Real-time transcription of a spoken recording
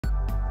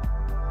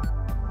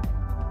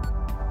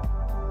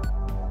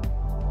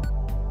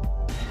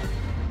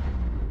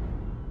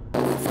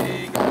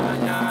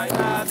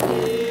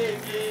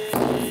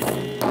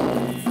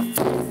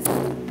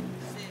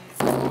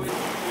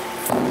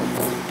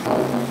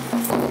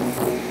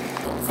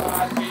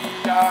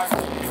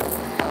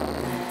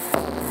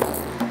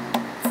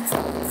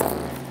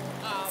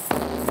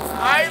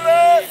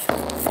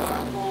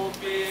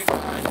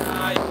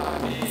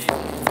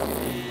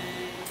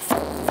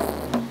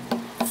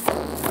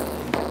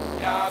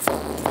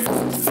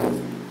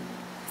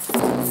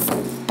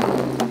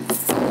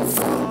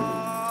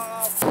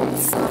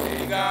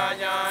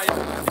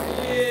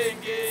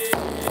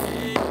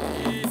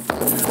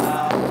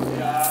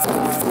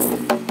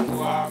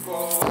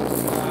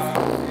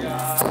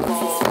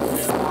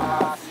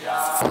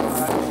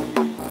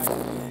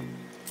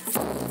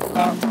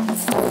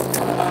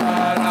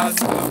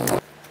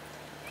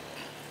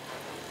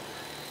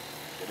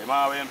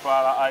Mawe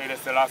mpala aile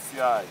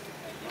Selassie,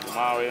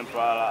 mawe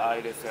mpala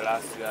aile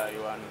Selassie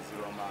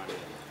wanazilomani.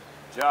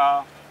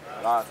 Ja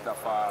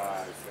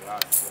Rastafari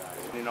Selassie.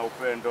 Nina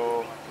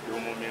upendo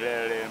dumu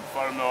milele,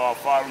 mfalme wa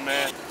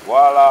wafalme,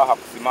 wala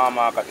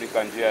hakusimama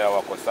katika njia ya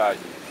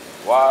wakosaji,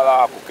 wala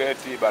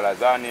hakuketi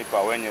barazani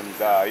pa wenye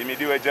mzaa.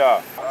 Imidiwe Ja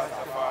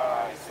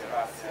Rastafari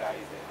Selassie.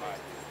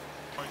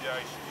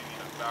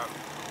 1:25.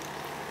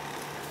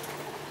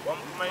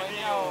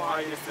 Wamtumainio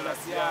Haile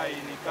Selassie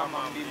ni kama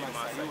mlima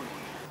Sayuni,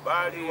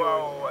 bali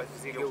wao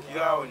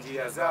wazigeukiao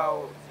njia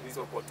zao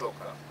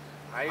zilizopotoka.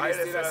 Haile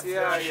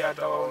Selassie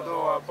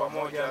atawaondoa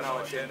pamoja na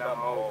watenda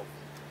maovu.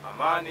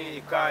 Amani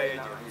ikae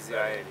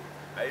Israeli.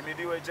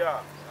 Ahimidiwe Ja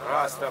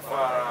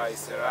Rastafari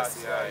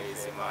Selassie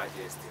His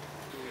Majesty.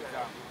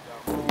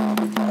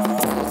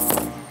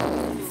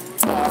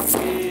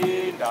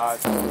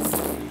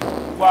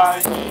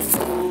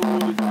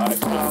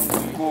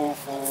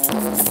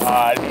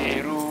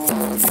 Haleluya.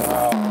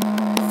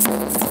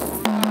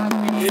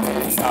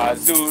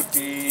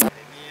 Azuti 31.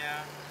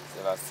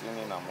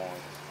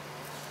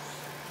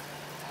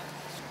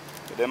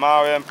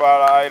 Demawe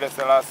mpala Haile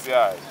Selassie,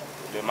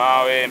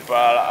 demawe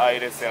mpala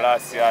Haile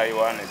Selassie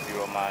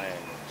wanazilomani.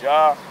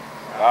 Ja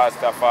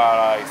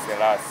Rastafari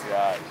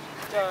Selassie.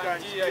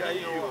 Njia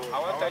hiyo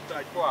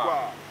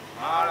hawatajikwaa,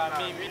 maana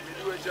mimi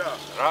ndiwe Ja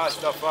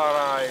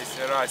Rastafari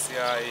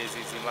Selassie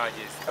His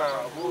Majesty.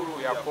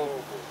 Huru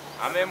Yakobo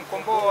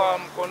amemkomboa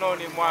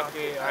mkononi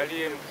mwake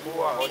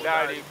aliyemkuwa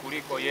hodari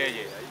kuliko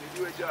yeye.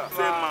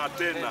 Sema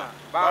tena,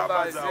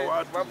 baba za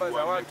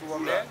watu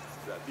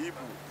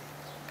wamezabibu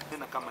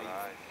tena kama hivi,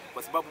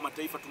 kwa sababu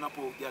mataifa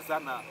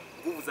tunapojazana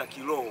nguvu za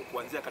kiroho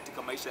kuanzia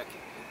katika maisha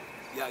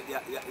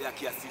ya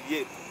kiasili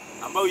yetu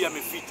ambayo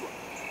yamefichwa,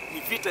 ni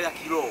vita ya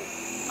kiroho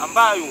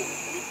ambayo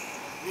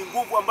ni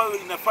nguvu ambayo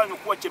inafanywa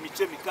kuwa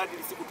chemichemi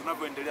kadri siku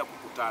tunavyoendelea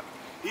kukutana.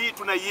 Hii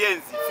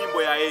tunaienzi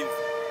fimbo ya enzi,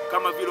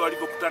 kama vile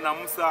walivyokutana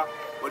Musa,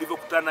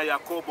 walivyokutana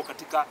Yakobo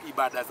katika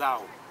ibada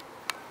zao,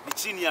 ni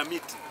chini ya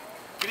miti.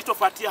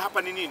 Kilichofuatia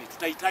hapa ni nini?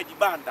 Tutahitaji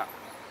banda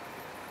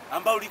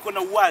ambalo liko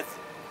na uwazi,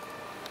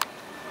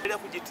 ili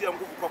kujitia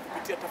nguvu kwa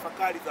kupitia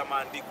tafakari za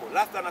maandiko.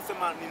 Rasta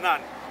anasema ni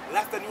nani?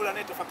 Rasta ni yule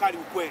anayetafakari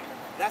ukweli.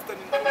 Rasta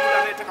ni yule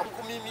anayetaka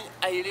mimi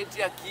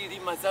ailete akili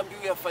mazambi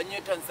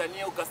uyafanyie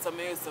Tanzania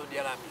ukasamehe Saudi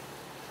Arabia.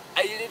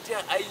 Ailete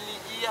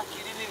ainijia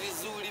akilini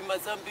vizuri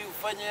mazambi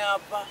ufanye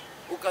hapa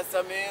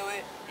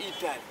ukasamehewe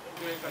Italy.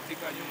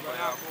 Katika nyumba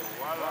yako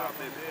wala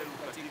beberu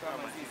katika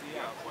mazizi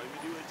yako.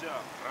 Ahimidiwe Ja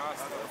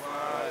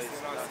Rastafari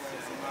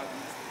Selassie.